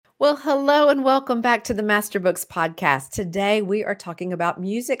Well, hello and welcome back to the Master Books podcast. Today we are talking about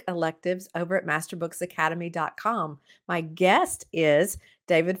music electives over at masterbooksacademy.com. My guest is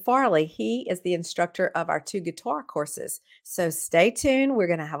David Farley. He is the instructor of our two guitar courses. So stay tuned. We're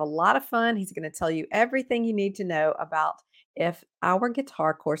going to have a lot of fun. He's going to tell you everything you need to know about if our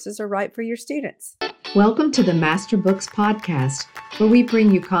guitar courses are right for your students. Welcome to the Master Books podcast, where we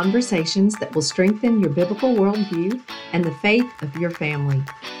bring you conversations that will strengthen your biblical worldview and the faith of your family.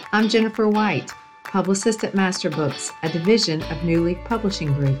 I'm Jennifer White, publicist at Master Books, a division of New Leaf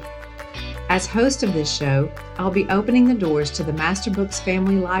Publishing Group. As host of this show, I'll be opening the doors to the Master Books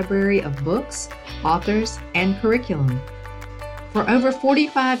family library of books, authors, and curriculum. For over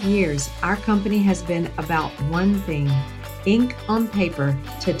 45 years, our company has been about one thing: ink on paper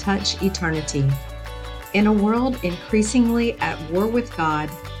to touch eternity. In a world increasingly at war with God,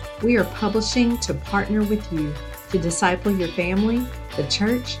 we are publishing to partner with you to disciple your family, the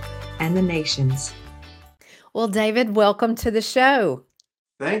church, and the nations. Well, David, welcome to the show.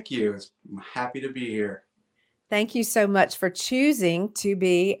 Thank you. I'm happy to be here. Thank you so much for choosing to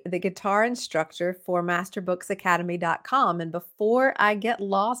be the guitar instructor for masterbooksacademy.com. And before I get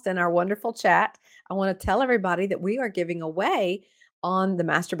lost in our wonderful chat, I want to tell everybody that we are giving away on the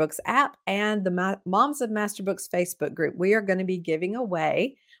Master Books app and the Moms of Master Books Facebook group. We are going to be giving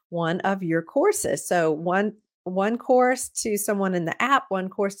away one of your courses. So one course to someone in the app, one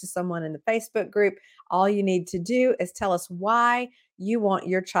course to someone in the Facebook group. All you need to do is tell us why you want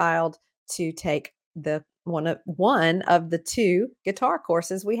your child to take the one of the two guitar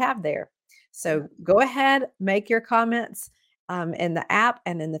courses we have there. So go ahead, make your comments in the app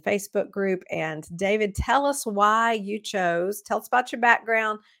and in the Facebook group. And David, tell us tell us about your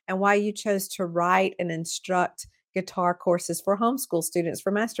background and why you chose to write and instruct guitar courses for homeschool students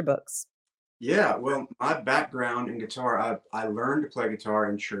for Master Books. Yeah, well, my background in guitar, I learned to play guitar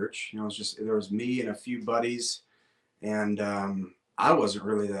in church. It was just, there was me and a few buddies, and I wasn't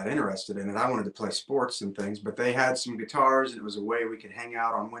really that interested in it. I wanted to play sports and things, but they had some guitars, and it was a way we could hang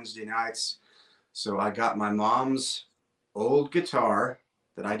out on Wednesday nights. So I got my mom's old guitar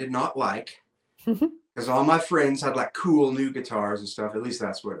that I did not like, because all my friends had like cool new guitars and stuff. At least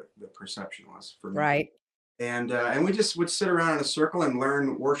that's what the perception was for me. Right. And we just would sit around in a circle and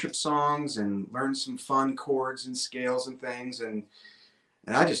learn worship songs and learn some fun chords and scales and things, and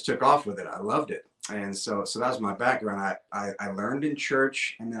I just took off with it. I loved it. And so that was my background. I learned in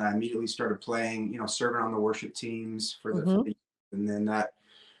church, and then I immediately started playing, serving on the worship teams for the and then that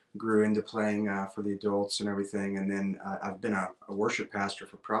grew into playing for the adults and everything. And then I've been a worship pastor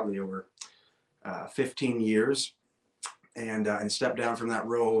for probably over 15 years, and stepped down from that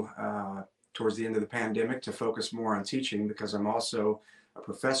role towards the end of the pandemic to focus more on teaching, because I'm also a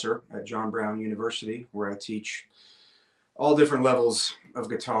professor at John Brown University, where I teach all different levels of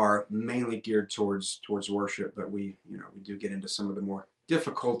guitar, mainly geared towards worship. But we do get into some of the more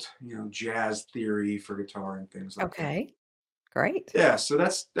difficult, jazz theory for guitar and things like that. Okay, great. Yeah, so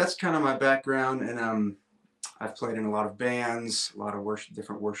that's kind of my background, and I've played in a lot of bands, a lot of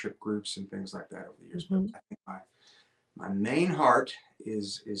different worship groups and things like that over the years. But I think my main heart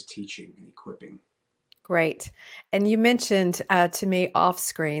is teaching and equipping. Great. And you mentioned to me off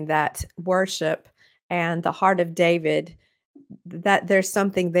screen that worship and the heart of David, that there's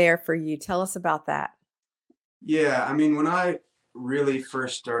something there for you. Tell us about that. Yeah, I mean, when I really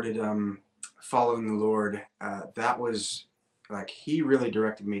first started following the Lord, that was like He really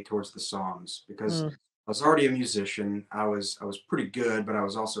directed me towards the Psalms, because Mm, I was already a musician. I was pretty good, but I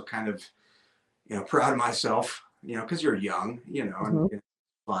was also kind of proud of myself, because you're young, and mhm. it's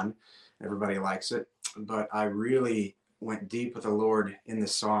fun. Everybody likes it. But I really went deep with the Lord in the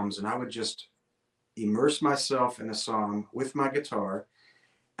Psalms, and I would just immerse myself in a psalm with my guitar,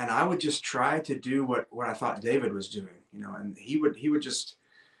 and I would just try to do what I thought David was doing, and he would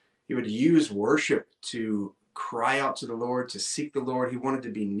use worship to cry out to the Lord, to seek the Lord. He wanted to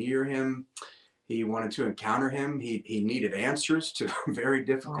be near him. He wanted to encounter him. He needed answers to very Right.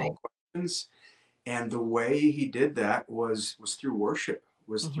 difficult questions. And the way he did that was through worship,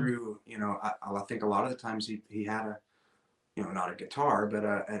 was Mhm. through, I think a lot of the times he had not a guitar, but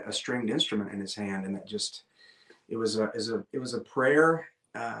a stringed instrument in his hand. And it was a prayer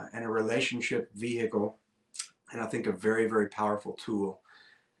and a relationship vehicle, and I think a very, very powerful tool.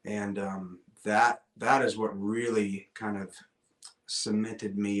 And that is what really kind of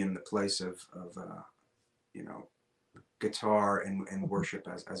cemented me in the place of you know guitar and Mhm. worship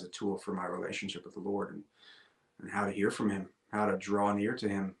as a tool for my relationship with the Lord, and how to hear from Him, how to draw near to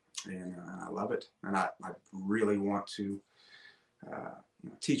Him. And I love it. And I really want to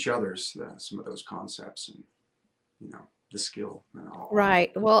teach others some of those concepts, and the skill and all.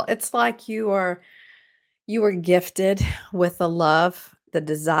 Right. Well, it's like you were gifted with the love, the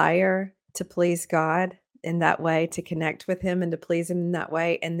desire to please God in that way, to connect with Him and to please Him in that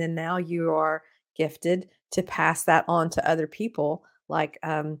way. And then now you are gifted to pass that on to other people, like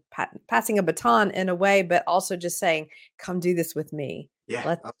passing a baton in a way, but also just saying, "Come do this with me.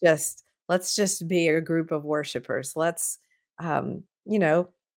 Yeah, Let's just be a group of worshipers. Let's, you know,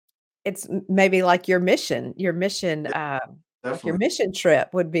 it's maybe like yeah, like your definitely. mission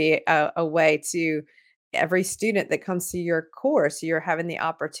trip would be a way to every student that comes to your course, you're having the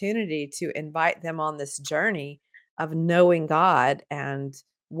opportunity to invite them on this journey of knowing God and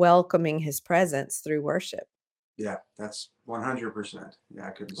welcoming His presence through worship. Yeah, that's 100%. Yeah,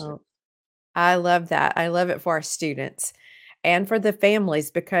 I couldn't say. Well, I love that. I love it for our students and for the families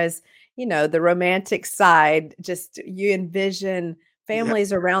because, the romantic side, just you envision Yeah,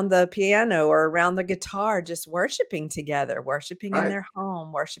 families around the piano or around the guitar just worshiping together, worshiping in right. their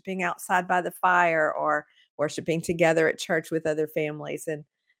home, worshiping outside by the fire, or worshiping together at church with other families. And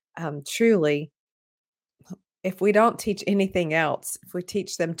truly, if we don't teach anything else, if we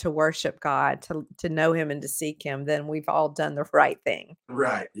teach them to worship God, to know Him and to seek Him, then we've all done the right thing.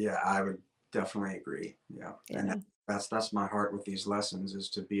 Right. Yeah, I would definitely agree. Yeah. And Yeah. that's my heart with these lessons is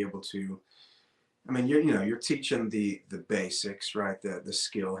to be able to. I mean, you're teaching the basics, right? The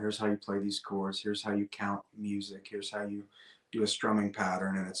skill. Here's how you play these chords. Here's how you count music. Here's how you do a strumming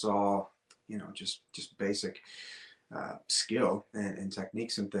pattern, and it's all just basic skill and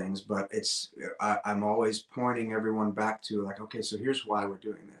techniques and things. But I'm always pointing everyone back to like, okay, so here's why we're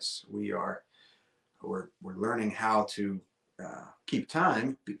doing this. We're learning how to keep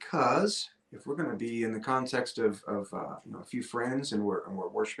time because if we're going to be in the context of a few friends and we're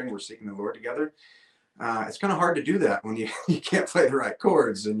worshiping, we're seeking the Lord together. It's kind of hard to do that when you you can't play the right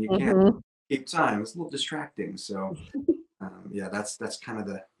chords and you can't Mhm. keep time. It's a little distracting. So yeah, that's kind of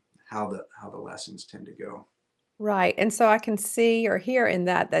the how the lessons tend to go. Right, and so I can see or hear in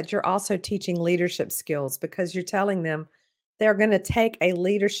that you're also teaching leadership skills because you're telling them they're gonna take a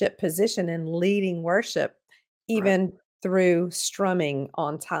leadership position in leading worship Right, even through strumming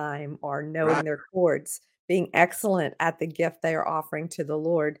on time or right. knowing their chords, being excellent at the gift they are offering to the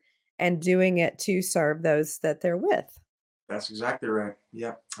Lord, and doing it to serve those that they're with. That's exactly right.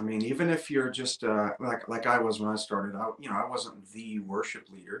 Yep. I mean, even if you're just like I was when I started out, I wasn't the worship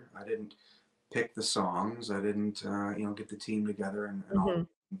leader. I didn't pick the songs. I didn't, get the team together and all Mhm.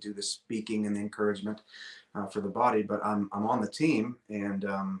 do the speaking and the encouragement for the body. But I'm on the team, and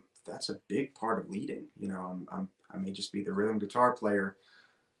that's a big part of leading. I may just be the rhythm guitar player,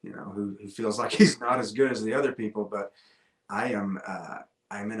 who feels like he's not as good as the other people, but I am.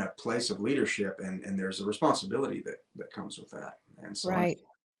 I'm in a place of leadership, and there's a responsibility that comes with that, and so I'm Right.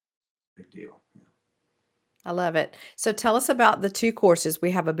 a big deal. I love it. So tell us about the 2 courses.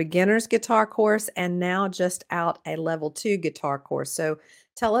 We have a beginner's guitar course and now just out a level 2 guitar course. So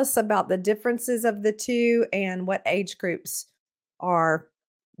tell us about the differences of the 2 and what age groups are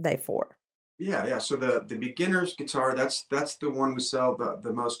they for? Yeah. So the beginner's guitar, that's the one we sell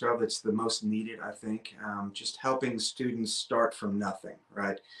the most of. It's the most needed, I think. Just helping students start from nothing,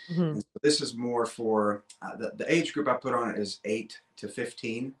 right? And Mhm. so this is more for the age group I put on it is 8 to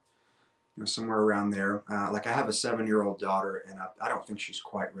 15, somewhere around there. Like I have a 7-year-old daughter, and I don't think she's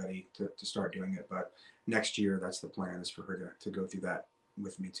quite ready to start doing it, but next year that's the plan is for her to go through that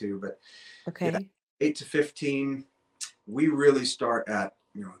with me too. But yeah, Okay. 8 to 15, we really start at,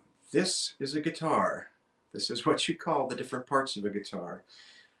 this is a guitar. This is what you call the different parts of a guitar.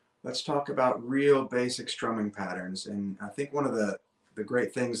 Let's talk about real basic strumming patterns. And I think one of the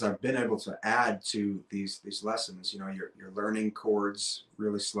great things I've been able to add to these lessons, you're learning chords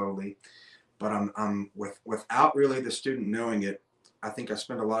really slowly, but I'm without really the student knowing it. I think I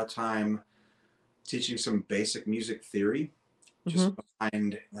spend a lot of time teaching some basic music theory, just Mhm.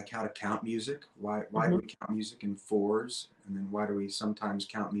 behind like how to count music. Why do Mhm. we count music in fours, and then why do we sometimes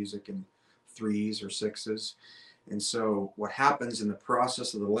count music in threes or sixes? And so what happens in the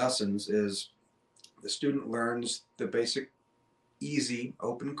process of the lessons is the student learns the basic easy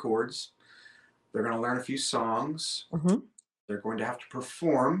open chords. They're going to learn a few songs. Mhm. They're going to have to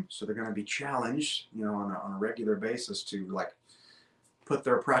perform, so they're going to be challenged, on a regular basis to like put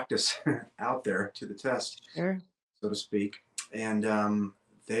their practice out there to the test, Sure. so to speak. And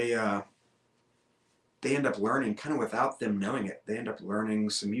they they end up learning kind of without them knowing it. They end up learning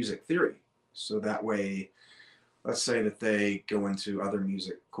some music theory. So that way, let's say that they go into other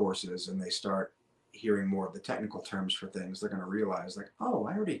music courses and they start hearing more of the technical terms for things, they're going to realize like, oh,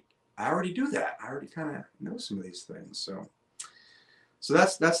 I already do that. I already kind of know some of these things. So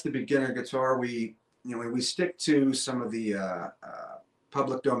that's the beginner guitar. we stick to some of the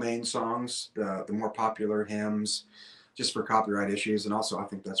public domain songs, the more popular hymns, just for copyright issues, and also I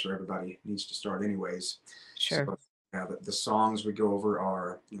think that's where everybody needs to start, anyways. So Sure. yeah, the songs we go over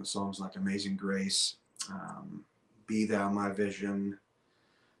are songs like "Amazing Grace," "Be Thou My Vision,"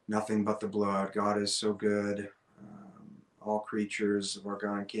 "Nothing But the Blood," "God Is So Good," "All Creatures of Our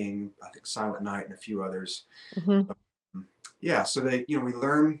God and King," I think "Silent Night," and a few others. Mhm. Yeah, so we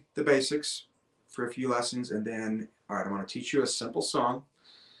learn the basics for a few lessons, and then, all right, I want to teach you a simple song,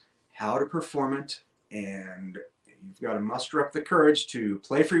 how to perform it, and you've got to muster up the courage to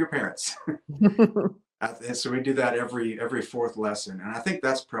play for your parents. And so we do that every fourth lesson, and I think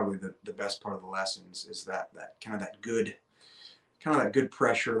that's probably the best part of the lessons, is that good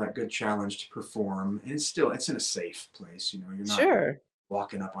pressure, that good challenge to perform, and it's in a safe place. You're not Sure.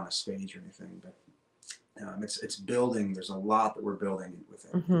 walking up on a stage or anything, but it's building. There's a lot that we're building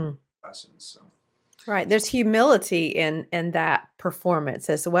within Mhm. lessons. So Right, there's humility in that performance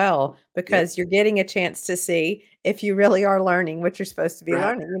as well, yep, because you're getting a chance to see if you really are learning what you're supposed to be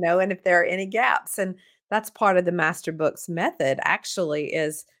right, learning, and if there are any gaps, and that's part of the master books method actually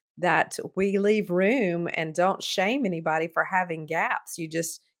is that we leave room and don't shame anybody for having gaps. You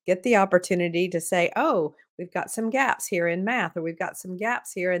just get the opportunity to say, "Oh, we've got some gaps here in math, or we've got some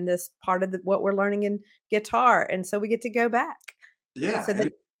gaps here in this part of what we're learning in guitar," and so we get to go back. yeah. So And that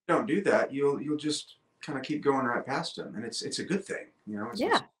if you don't do that, you'll just kind of keep going right past them, and it's a good thing. It's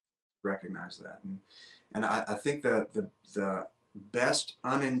yeah. recognize that, and I think that the best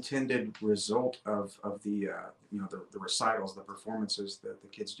unintended result of the recitals, the performances that the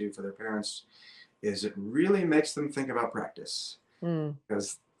kids do for their parents, is it really makes them think about practice, Mm.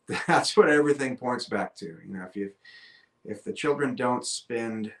 because that's what everything points back to. If the children don't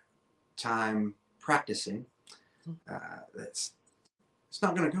spend time practicing, it's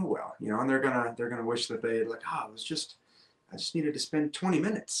not going to go well, and they're gonna wish that they, like, I just needed to spend 20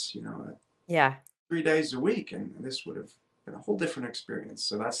 minutes, 3 days a week, and this would have been a whole different experience.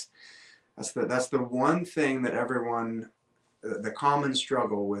 So that's the one thing that everyone, the common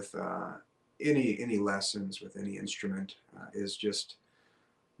struggle with any lessons with any instrument, is just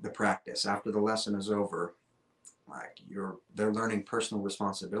the practice. After the lesson is over, like, they're learning personal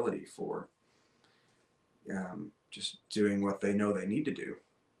responsibility for just doing what they know they need to do.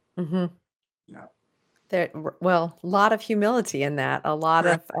 Mhm. Yeah. Well, a lot of humility in that, a lot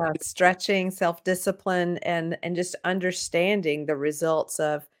Right. of, stretching, self-discipline, and just understanding the results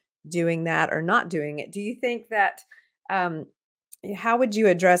of doing that or not doing it. Do you think that, um how would you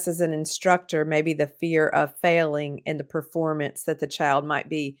address as an instructor maybe the fear of failing in the performance that the child might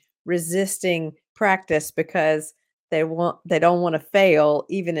be resisting practice because they don't wanna fail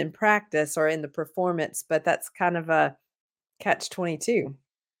even in practice or in the performance, but that's kind of a catch-22.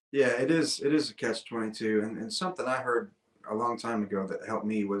 Yeah, it is a catch 22, and something I heard a long time ago that helped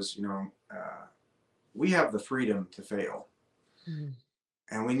me was, we have the freedom to fail, Mm.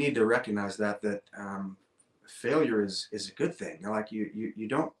 and we need to recognize that failure is a good thing. Like, you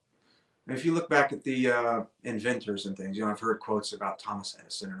don't. If you look back at the inventors and things, I've heard quotes about Thomas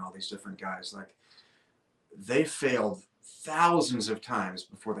Edison and all these different guys. Like, they failed thousands of times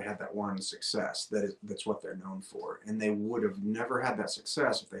before they had that one success. That's what they're known for, and they would have never had that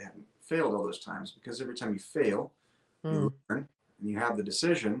success if they hadn't failed all those times. Because every time you fail, you Mm. learn, and you have the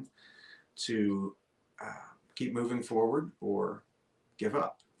decision to keep moving forward or give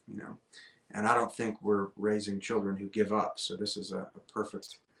up. You know, and I don't think we're raising children who give up. So this is a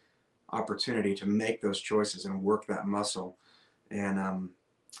perfect opportunity to make those choices and work that muscle. And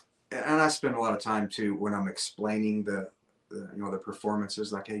I spend a lot of time too when I'm explaining the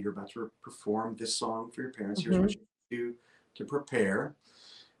performances. Like, hey, you're about to perform this song for your parents. Here's what Mhm. you do to prepare.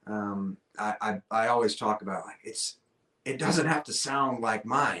 I always talk about, like, it doesn't have to sound like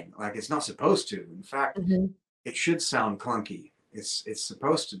mine. Like, it's not supposed to. In fact, Mhm. it should sound clunky. It's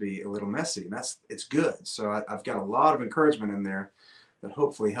supposed to be a little messy, and it's good. So I've got a lot of encouragement in there that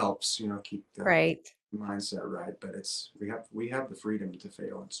hopefully helps, keep the Right. mindset right. But we have the freedom to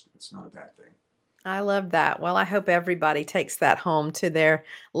fail. It's not a bad thing. I love that. Well, I hope everybody takes that home to their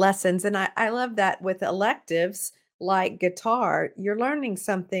lessons. And I love that with electives like guitar, you're learning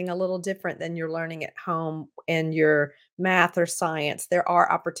something a little different than you're learning at home in your math or science. There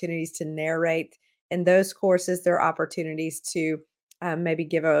are opportunities to narrate in those courses. There are opportunities to maybe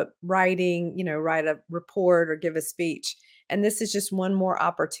give a writing, write a report or give a speech. And this is just one more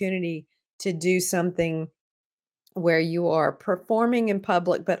opportunity to do something where you are performing in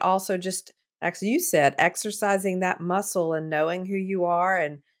public, but also just, as you said, exercising that muscle and knowing who you are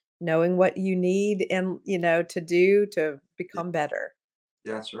and knowing what you need and to do to Yeah, become better.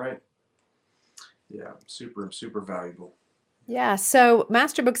 that's right. Yeah, super, super valuable. Yeah, so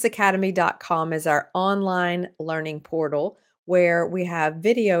masterbooksacademy.com is our online learning portal where we have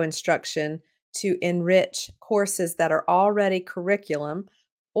video instruction to enrich courses that are already curriculum,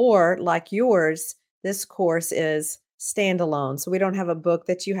 or like yours, this course is standalone. So we don't have a book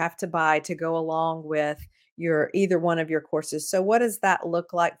that you have to buy to go along with your either one of your courses. So what does that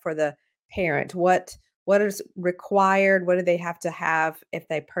look like for the parent? What is required? What do they have to have if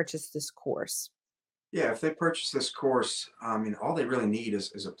they purchase this course? Yeah, if they purchase this course, I mean, all they really need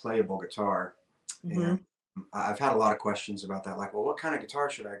is a playable guitar. And Mhm. I've had a lot of questions about that. Like, well, what kind of guitar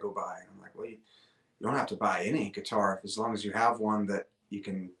should I go buy? And I'm like, well, you don't have to buy any guitar as long as you have one that you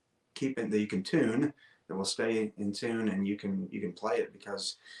can keep in, that you can tune, that will stay in tune, and you can play it.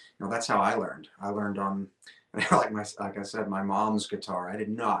 Because that's how I learned. I learned on like I said, my mom's guitar. I did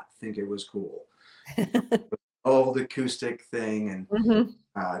not think it was cool. Old acoustic thing, and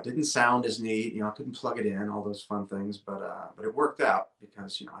Mhm. didn't sound as neat. I couldn't plug it in, all those fun things, but it worked out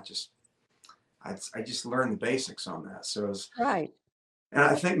because I just learned the basics on that. So it was, Right. and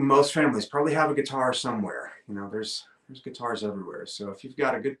I think most families probably have a guitar somewhere. There's guitars everywhere. So if you've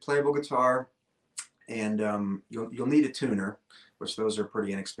got a good playable guitar, and you'll need a tuner, which those are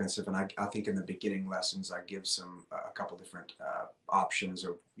pretty inexpensive. And I think in the beginning lessons I give a couple different options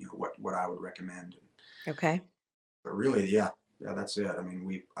of what I would recommend. Okay. But really, yeah, that's it. I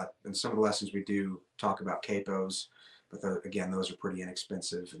mean, in some of the lessons we do talk about capos, but again, those are pretty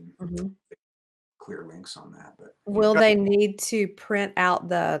inexpensive and Mhm. clear links on that. But if you've Will got, they need to print out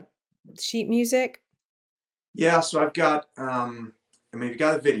the sheet music? yeah, so I've got, I mean, you've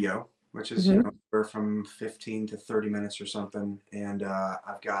got a video, which is, Mhm. anywhere from 15 to 30 minutes or something. And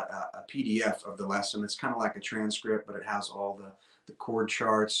I've got a PDF of the lesson. It's kind of like a transcript, but it has all the chord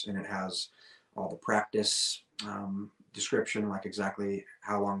charts, and it has all the practice description, like exactly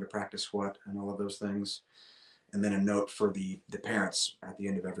how long to practice what and all of those things. And then a note for the parents at the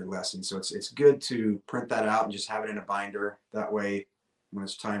end of every lesson. So it's good to print that out and just have it in a binder. That way, when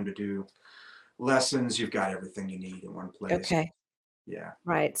it's time to do lessons, you've got everything you need in one place. Okay. Yeah.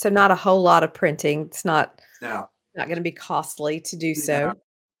 Right. So not a whole lot of printing. It's Now, not gonna be costly to do now so.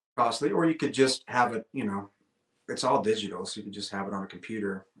 costly, or you could just have it. It's all digital, so you can just have it on a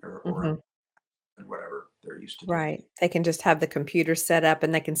computer or Mhm. whatever they're used to doing. Right. They can just have the computer set up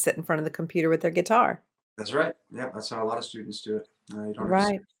and they can sit in front of the computer with their guitar. That's right. Yeah, that's how a lot of students do it. You don't have to Right.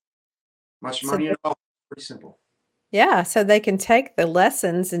 spend much So money they at all. Pretty simple. yeah, so they can take the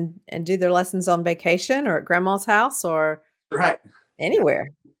lessons and do their lessons on vacation or at grandma's house or Right. Yeah. anywhere.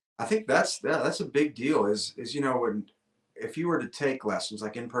 I think that's a big deal. Is when if you were to take lessons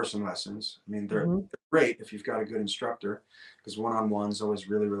like in-person lessons, I mean Mhm. they're great if you've got a good instructor, because one-on-one is always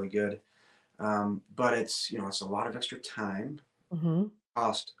really really good. But it's a lot of extra time, Mhm.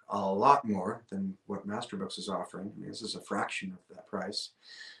 cost a lot more than what Masterbooks is offering. I mean, this is a fraction of that price.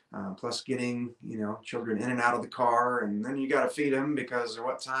 Plus getting children in and out of the car, and then you got to feed them because of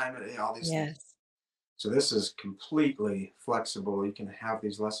what time, all these things. Yes. So this is completely flexible. You can have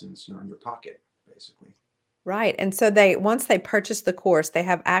these lessons, in your pocket, basically. Right, and so they once they purchase the course, they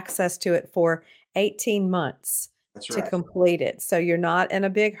have access to it for 18 months That's to right. complete it. So you're not in a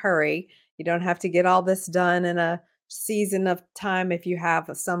big hurry. You don't have to get all this done in a season of time if you have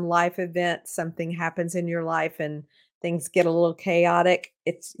some life event, something happens in your life and things get a little chaotic.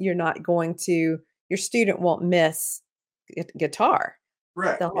 It's you're not going to your student won't miss guitar.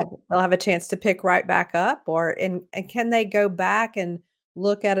 Right. Yeah. They'll have a chance to pick right back up and can they go back and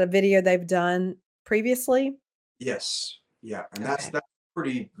look at a video they've done previously? Yes. Yeah. And that's Okay. that's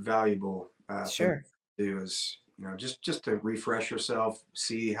pretty valuable thing Sure. to do is just to refresh yourself,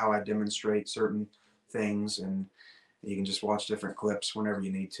 see how I demonstrate certain things, and you can just watch different clips whenever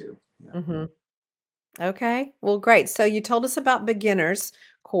you need to. Yeah. Mhm. Okay. Well, great. So you told us about beginners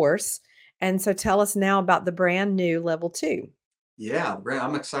course, and so tell us now about the brand new level 2. Yeah,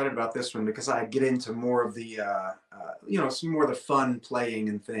 I'm excited about this one because I get into more of some more of the fun playing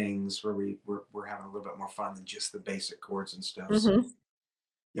and things where we're having a little bit more fun than just the basic chords and stuff. So, Mhm.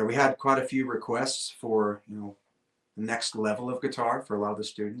 yeah, we had quite a few requests for, the next level of guitar for a lot of the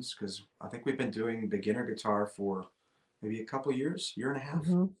students, because I think we've been doing beginner guitar for maybe a couple years, year and a half,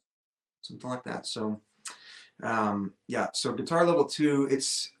 Mhm. something like that. So, yeah, so guitar level 2,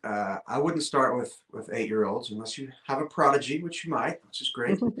 it's I wouldn't start with 8-year-olds unless you have a prodigy, which you might, which is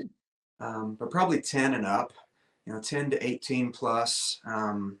great. But probably 10 and up, 10 to 18 plus.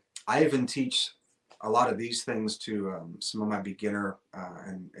 I even teach a lot of these things to some of my beginner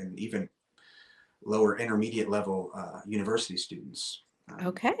and even lower intermediate level university students. Um,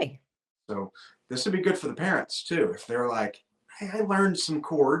 Okay. so this would be good for the parents too. If they're like, hey, I learned some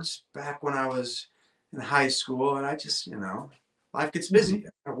chords back when I was in high school, and I just, life gets Mhm. busy.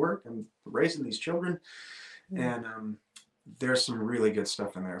 I work. I'm raising these children, Mm. and there's some really good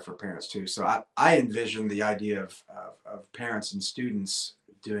stuff in there for parents too. So I envision the idea of parents and students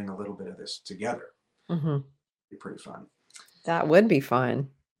doing a little bit of this together. Mhm. Be pretty fun. That would be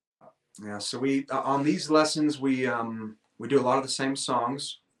fun. Yeah. So we on these lessons we do a lot of the same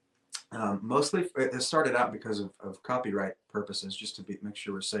songs. Mostly it started out because of copyright purposes, just to make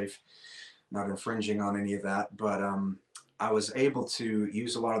sure we're safe, not infringing on any of that. But I was able to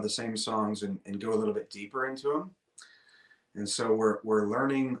use a lot of the same songs and go a little bit deeper into them. And so we're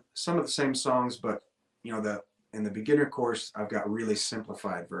learning some of the same songs, but the in the beginner course, I've got really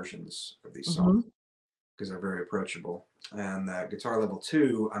simplified versions of these songs Mhm. because they're very approachable. And guitar level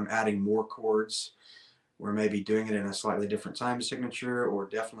 2, I'm adding more chords. We're maybe doing it in a slightly different time signature, or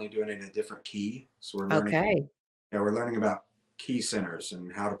definitely doing it in a different key. So Okay. we're learning about key centers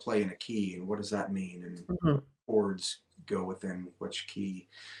and how to play in a key and what does that mean and Mhm. what chords go within which key.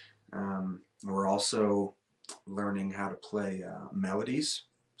 We're also learning how to play melodies.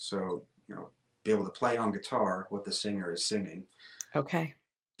 So, be able to play on guitar what the singer is singing. Okay.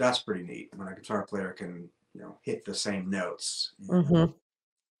 That's pretty neat when a guitar player can, hit the same notes. And Mhm.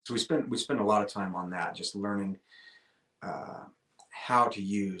 so we spend a lot of time on that, just learning uh, how to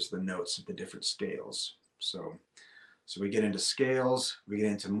use the notes of the different scales. So we get into scales, we get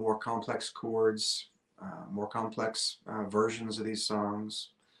into more complex chords, more complex versions of these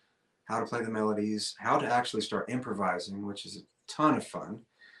songs, how to play the melodies, how to actually start improvising, which is a ton of fun.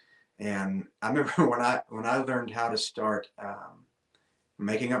 And I remember when I learned how to start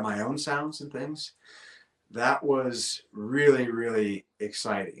making up my own sounds and things, that was really, really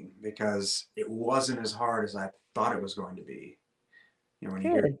exciting because it wasn't as hard as I thought it was going to be. When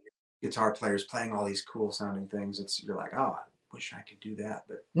you hear Good. guitar players playing all these cool sounding things, you're like, oh, I wish I could do that.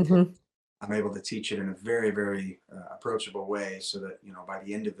 But Mhm. I'm able to teach it in a very, very approachable way, so that by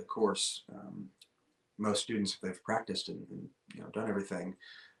the end of the course, most students, if they've practiced and done everything,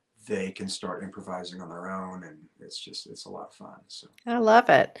 they can start improvising on their own, and it's a lot of fun. So I love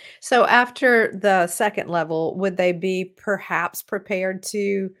it. So after the second level, would they be perhaps prepared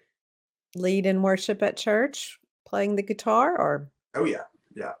to lead in worship at church, playing the guitar or oh yeah,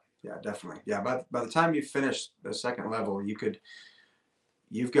 yeah, yeah, definitely, yeah. By the time you finish the second level,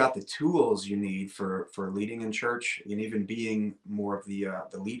 you've got the tools you need for leading in church and even being more of the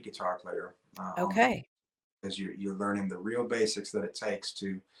lead guitar player on the, Okay. as you're learning the real basics that it takes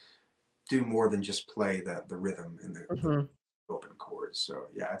to do more than just play the rhythm and the Mhm. open chords. So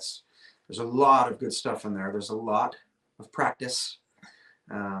yeah, there's a lot of good stuff in there. There's a lot of practice,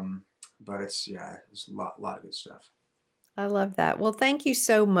 um, but there's a lot of good stuff. I love that. Well, thank you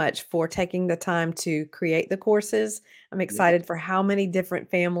so much for taking the time to create the courses. I'm Yeah. excited for how many different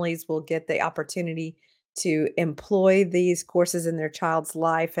families will get the opportunity to employ these courses in their child's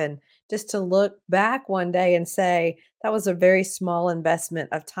life and just to look back one day and say, that was a very small investment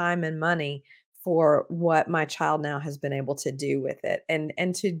of time and money for what my child now has been able to do with it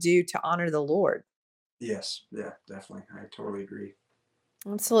and to do to honor the Lord. Yes. Yeah. Definitely. I totally agree.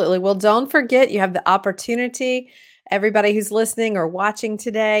 Absolutely. Well, don't forget you have the opportunity. Everybody who's listening or watching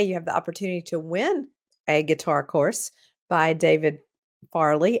today, you have the opportunity to win a guitar course by David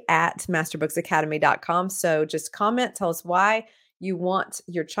Farley at masterbooksacademy.com. So just comment, tell us why you want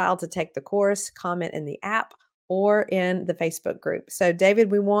your child to take the course, comment in the app or in the Facebook group. So, David,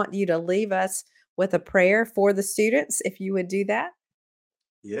 we want you to leave us with a prayer for the students, if you would do that.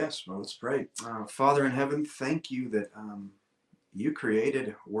 Yes. Well, let's pray. Father in heaven, thank you that you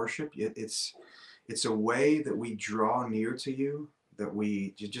created worship. It's a way that we draw near to you. That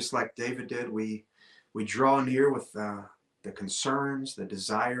we just like David did. We draw near with the concerns, the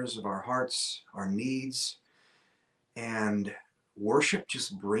desires of our hearts, our needs, and worship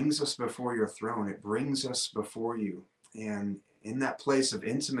just brings us before your throne. It brings us before you, and in that place of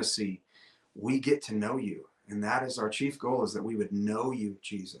intimacy, we get to know you. And that is our chief goal: is that we would know you,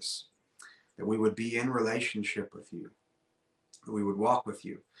 Jesus. That we would be in relationship with you. That we would walk with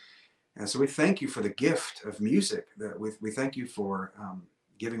you. And so we thank you for the gift of music. That we thank you for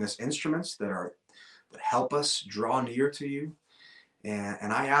giving us instruments that help us draw near to you.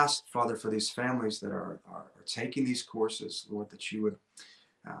 And I ask, Father, for these families that are taking these courses, Lord, that you would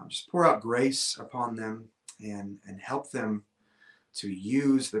just pour out grace upon them and help them to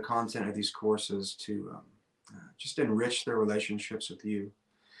use the content of these courses to just enrich their relationships with you,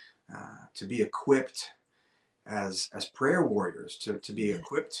 to be equipped as prayer warriors, to be Yes.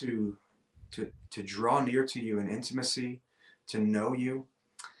 equipped to draw near to you in intimacy, to know you,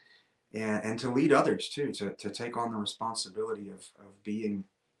 and to lead others too, to take on the responsibility of being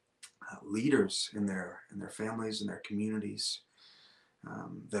leaders in their families and their communities,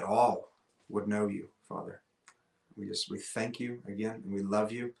 that all would know you, Father. We thank you again, and we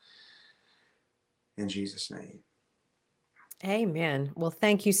love you in Jesus' name. Amen. Well,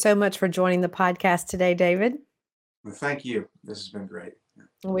 thank you so much for joining the podcast today, David. Well, thank you. This has been great.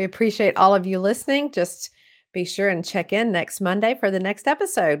 We appreciate all of you listening. Just be sure and check in next Monday for the next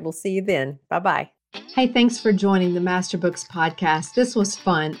episode. We'll see you then. Bye-bye. Hey, thanks for joining the Master Books podcast. This was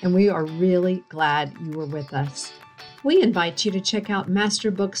fun, and we are really glad you were with us. We invite you to check out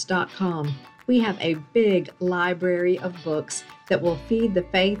masterbooks.com. We have a big library of books that will feed the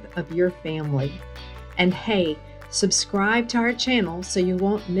faith of your family. And hey, subscribe to our channel so you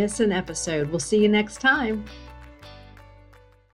won't miss an episode. We'll see you next time.